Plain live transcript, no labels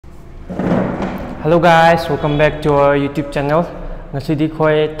Hello guys, welcome back to our YouTube channel. Ngasidi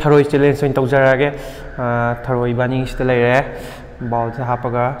khoi Tharoi challenge oin tawjarage. Tharoi bani sida leire ball se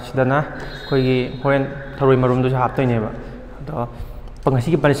hapaga sidana khoi gi horen Tharoi marum du se hap toine ba. Do pangasi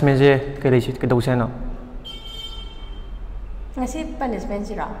gi punishment je kai lei sit ke dau se no. Ngasi punishment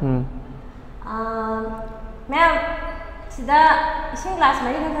jira. Ma'am sida ising glass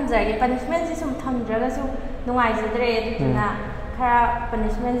mari kan thamjage punishment ji sum thamdraga su nungai jadre aduna khara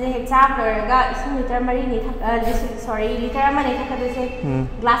punishment je hek chap lorga ising liter mari ni liter mani thakadu se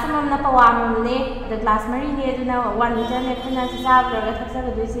glass amam na pawam ne the glass mari ni aduna 1 liter ne khana chap lorga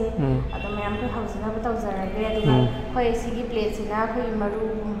thakjagadu se adu ma'am ko hausina ba tawjarage aduna khoi sigi plate sina khoi maru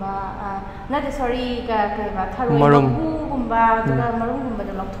gumba na de ga kai ba Tharoi gumba aduga marum gumba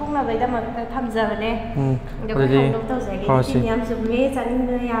de lokthongna baida ma thamjabane adu tawjage ni yam sum me chaning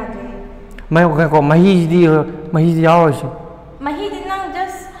na yadre mai ko mahi di yaw shi mahi din nang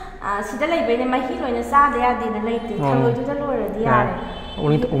just sida lay bene mahi loina sa de ya din lay te Tharoi du da lora di yare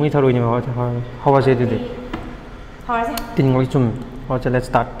only Tharoi ni how was it today how was it tin ngoi chum okay let's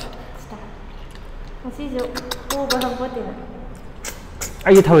start ngasi jo ko ba hang ko te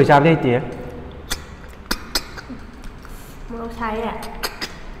ai Tharoi chap dei te mo sai ya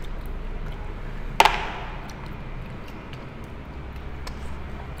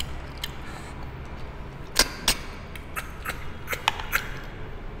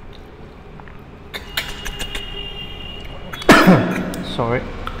sorry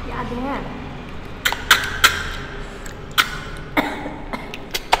yeah deh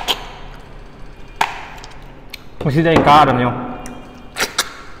masih dah ingkar dah ni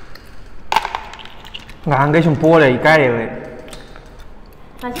ngang cái sum po này cái này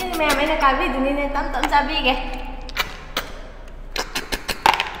masih ni mẹ na ka vi du ni ne tam tam cha vi ge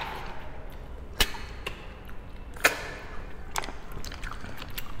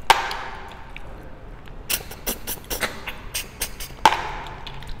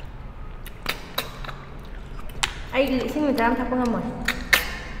ai sinh mình làm thắc có ngầm rồi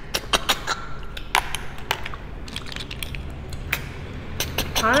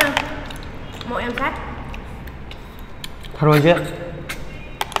hả một em khách Tharoi je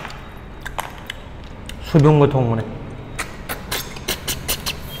sudung ko thong ne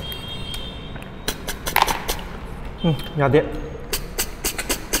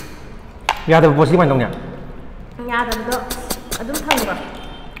ya de bosi man dong nya ya de do adum thang ba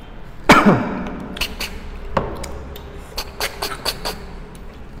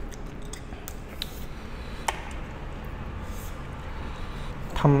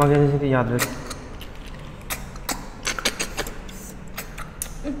thamaga se yaad rakh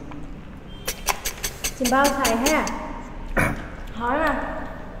bao xài ha hỏi mà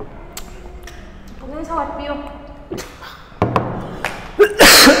cũng sao hạt piêu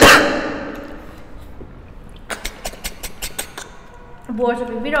bùa cho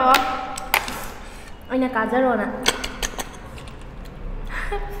biết đó anh là cá ra rồi nè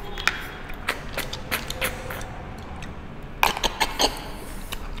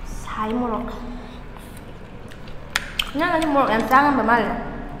xài một nhá là một em sang ăn bả mai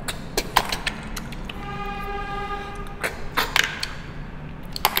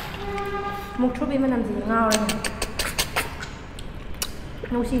một chút bên mình làm gì ngon rồi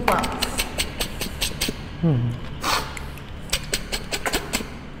nấu xì quả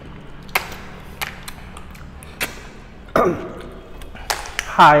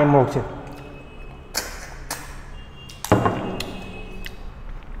hai một chứ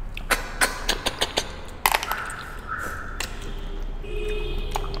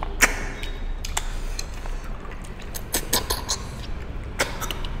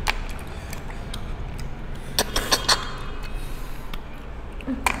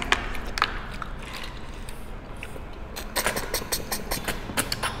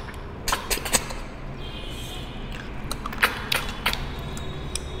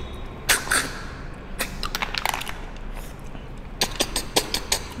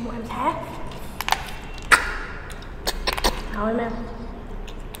một em khác thôi em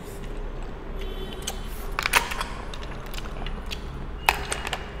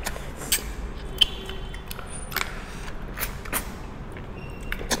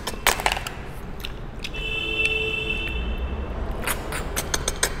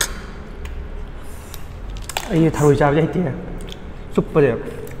ai Tharoi chap dei te super de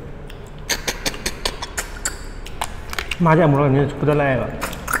ma ja mo ni super la ya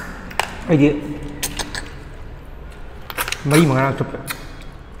ai di mari mangana chup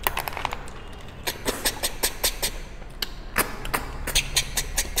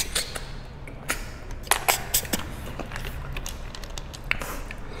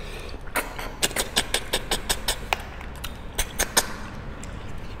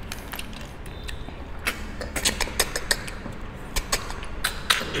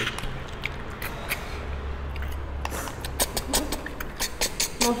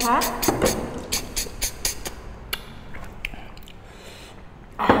Hả?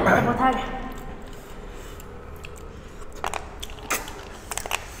 Một thay.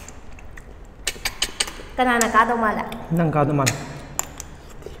 Kanana ka daw mala? Nang ka naman.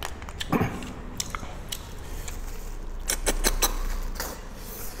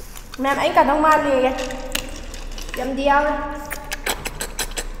 Mẹ anh cả đông man đi chấm điêu đây.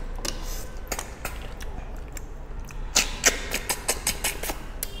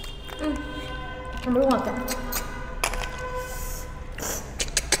 Không đúng ngọt cả.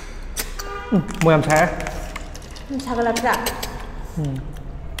 Mua em xe. Sao cái làm dạ?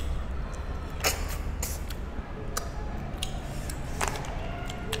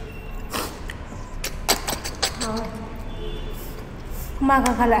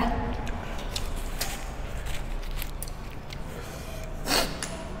 Kumakan ka lang.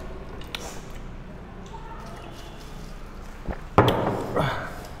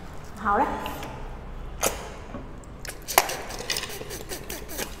 Hảo đấy.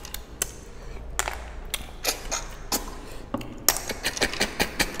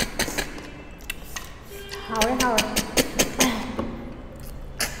 Hảo đấy, hảo đấy.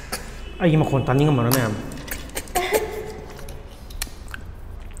 Ay, makon tani nga marami am.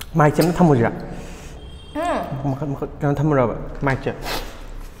 Mai chấm thăm một gì ạ? Mà thăm một rồi mai chấm.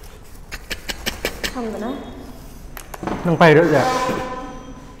 Không rồi đó. Nang bay rồi ạ.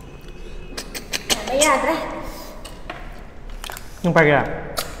 Bây giờ đấy. Nang bay kìa.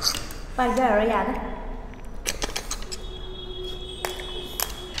 Bây giờ rồi đấy.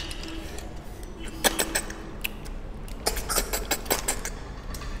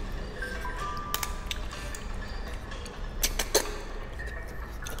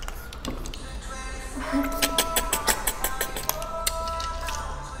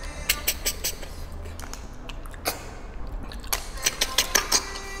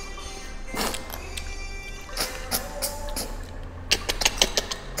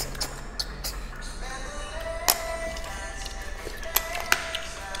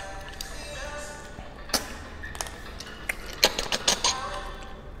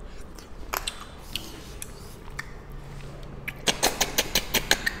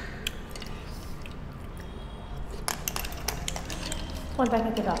 Con tay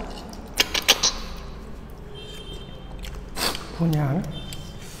cái đó. Punya.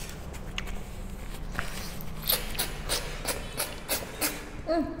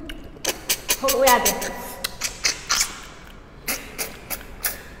 Không ya deh.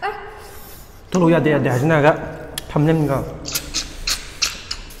 Tolong ya deh ada sini agak thumnem ka.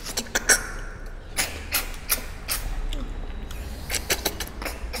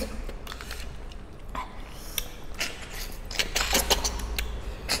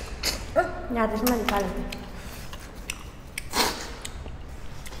 Nhà thì mà đi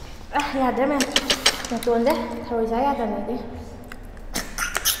nhà đấy mà nhà tuần đấy thôi giá ra này đi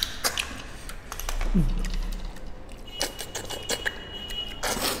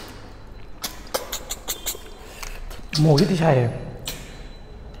Mùi cái tí xài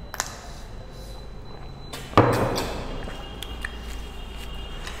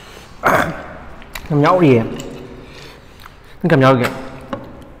cầm nhau đi cầm nhau kìa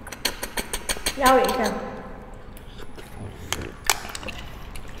nhau vậy sao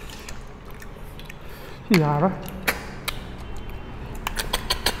gì đó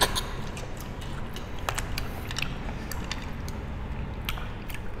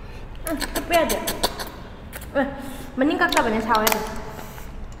빼야 돼. mending kakak banyak sawer.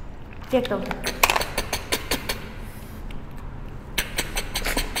 Cek tuh.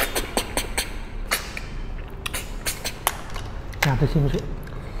 Nah, sini sih.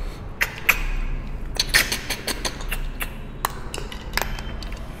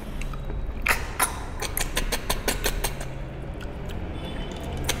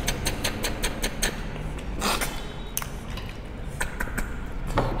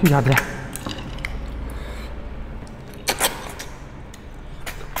 Sudah deh.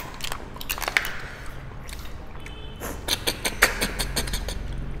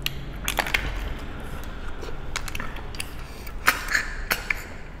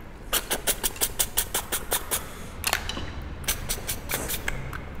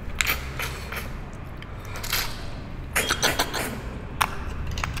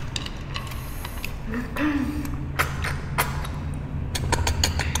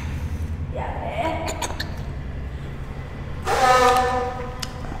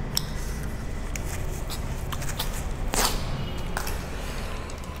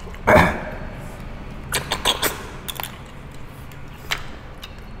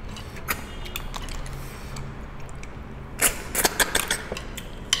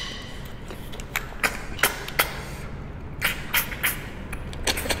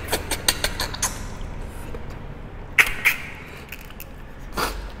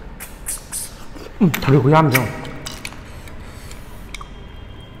 Tharoi kuyam jong.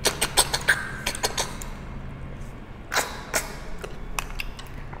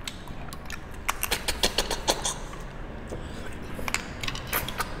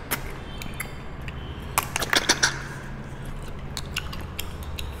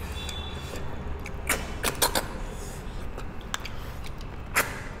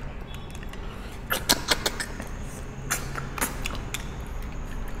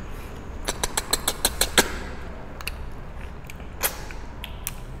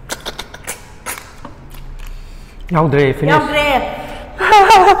 Yaudre, finish. Yaudre.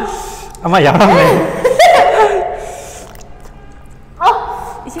 Ama yaudre. Oh,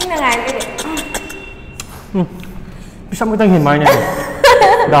 ising na nga yun. Bisa mo itang hinmay niya.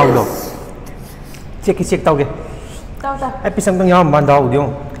 Daw daw. Check tao ke. Tao. Ay pisang tang yaman ban daw diyo.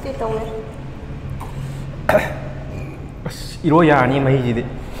 Check tao le. Iro ya ni mahi ji de.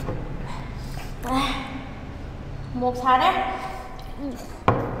 Một xá đấy.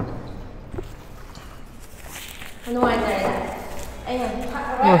 Ngoài này là anh là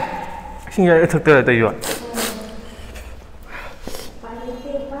thắt đấy. Sinh ra thực tế là tùy rồi.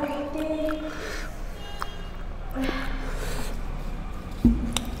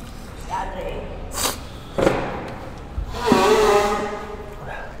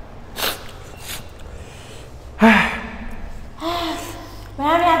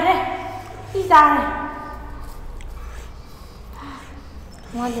 Mẹ mẹ đây. Đi ra này.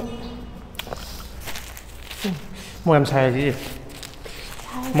 Ngon đấy. Mua em xài gì?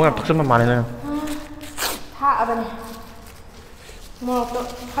 Mua em thực sự mà này nè. Hạ vào này. Một độ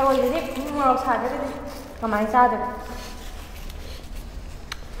thay đổi đi, một xài cái đi. Còn máy ra được.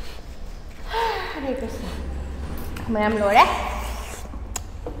 Đây cái gì? Mày làm rồi đấy.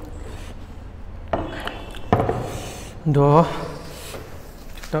 Đó.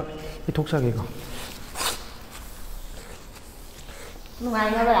 Đó, cái thuốc sao kìa con.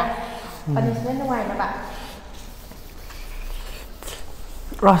 Ngoài nha bạn. Punishment ngoài nha bạn.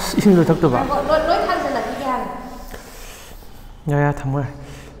 Rồi, xin lỗi thật từ bạn. Lối thân là cái gì? Dạ, thầm ơi.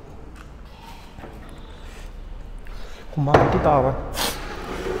 Không bao tí to vậy.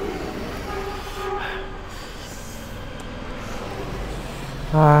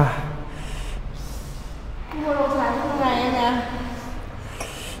 Mua đồ xài trong này em nè.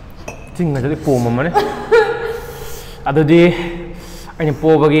 Chính là cái phù mà đấy. Đó đi. Anh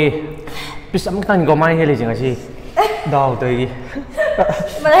phù bagi. Bisa makan kau mana heli jangan sih. Dah tu lagi.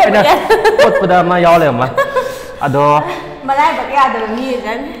 Pot pada mah yaw leh mah. Ado. Malay bagi ada ni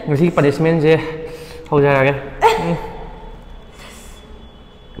kan. Ngasi punishment je. Hậu ra cái.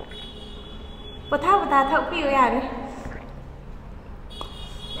 Bữa thao thao kêu ya ni.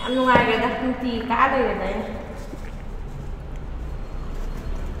 Em ngoài cái đặc tì cá đây là đấy.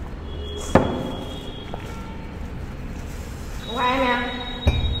 Ngoài nè.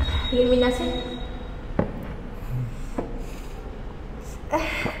 Eliminasi.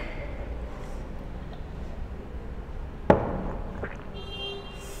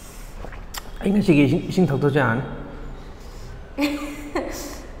 Anh nói gì xin thật tôi chán.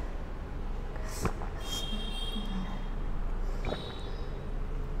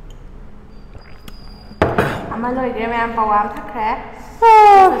 Ama lời game em bảo thắc khá.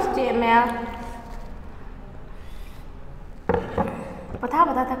 Chị em. Bữa thao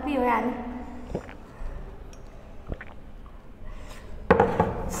thắc video ya ni.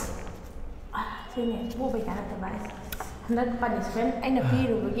 Thế này mua về cả tầm bãi. Nó punishment anh là phi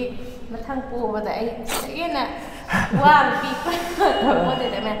rồi cái nó thăng po và tại anh sẽ nè qua phi quá có thể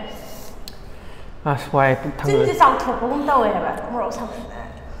tại mẹ Xoay thăng rồi chứ sao thuộc cũng đâu rồi hả một độ xong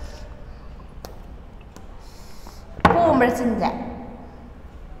po mà xin dạ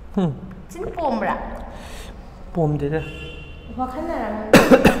xin po mà Bom thế đấy. Hoặc khăn là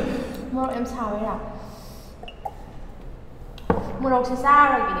một độ em sao vậy nào một độ sẽ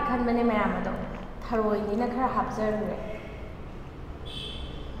xa rồi cái khăn bên em làm mà đâu Tharoi ni na khara hapjar re.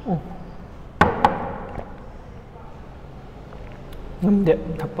 Ngâm đẹp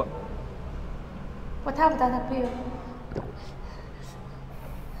thật vậy. Bữa thao ta thắc phiêu.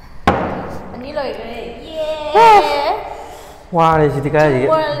 Anh đi lời cái yeah. Wow này chỉ cái gì?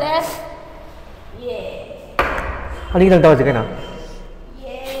 More less. Yeah. Anh đi đằng đầu gì cái nào?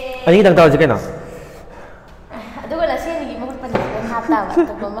 Yeah. Anh đi đằng đầu gì cái nào? Itu kalau sih ni gimana pendidikan hafal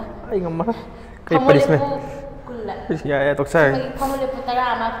atau apa? Ay ngam mana? Kay punishment. Kulla. Ya toksa. Kamu le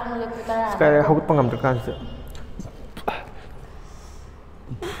putara ama, kamu le putara. Kaya hagut pangam terkan siya.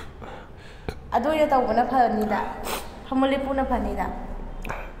 Aduh ya tahu mana phani dah. Kamu le puna phani dah.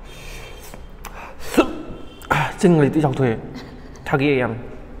 Chừng lấy tí dọc thuê. Thagi em.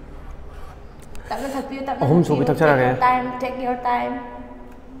 Tapna thakpiu, tapna Ahum subi thakjarage. Take your time.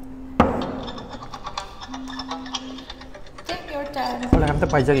 Take your time. Wala kamta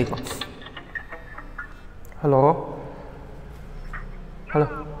paijagi ko. Hello. Hello.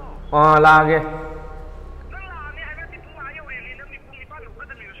 Lage.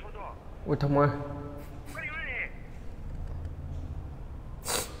 Ui thầm ơi.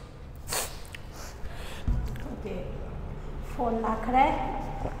 Okay. Phone lạc khare.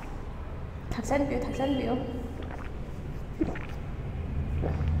 Thaksan biểu.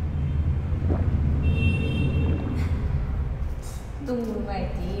 Tung ngày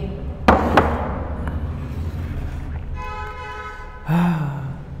tí.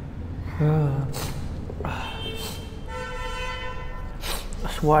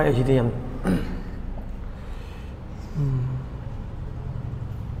 Why is it em?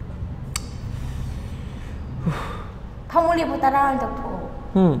 Phamuli putara untuk po.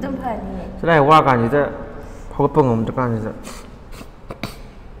 Dum phani. Sẽ qua cả như thế. Không có ngầm cho cả như thế.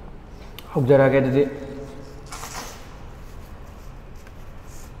 Học ra cái gì?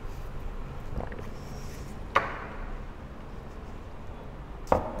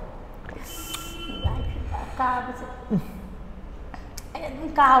 Cao bây giờ. Anh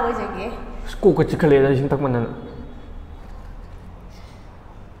cao bây giờ kìa. Cô có chỉ khơi lên chính thức mà nè.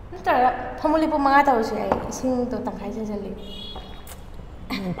 Ntar phamuli po mga tao siya ising to tangkai sa sali.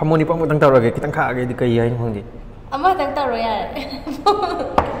 Phamuli po mo tang tao cái tang khá cái đi cây anh không gì. Ama tang tao rồi à.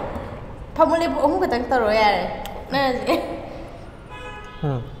 Phamuli po ông có tang tao rồi à. Nè gì.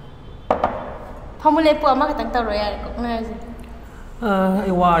 Phamuli po ama có tang tao rồi à. Nè gì. Ai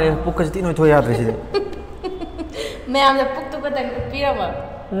qua đi, bốc cái gì nói thôi à, rồi Mẹ em là bốc tôi có tang pira mà.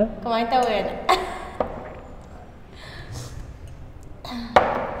 Không ai tao rồi.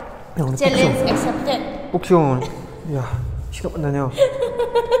 Challenge accepted. Bốc xuống. Ya, siapa nanya?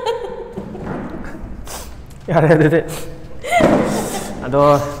 Ya, deh.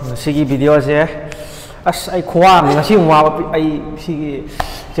 Aduh, segi video sih. Ai kuam, ngasih mau ai segi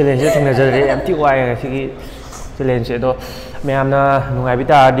challenge itu nggak jadi. Em tiup ai segi challenge itu. Mẹ na nungai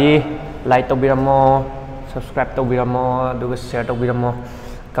bita di like tau biramo, subscribe tau biramo, juga share tau biramo,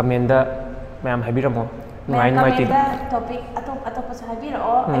 comment da mẹ hai biramo. Nungai ti. Topik atau pas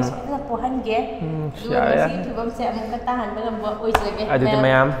habiro, ai sudah pohan ge. Dua masih tu bang saya mengatakan dalam buat voice lagi. Aduh,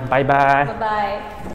 mẹ bye bye. Bye bye.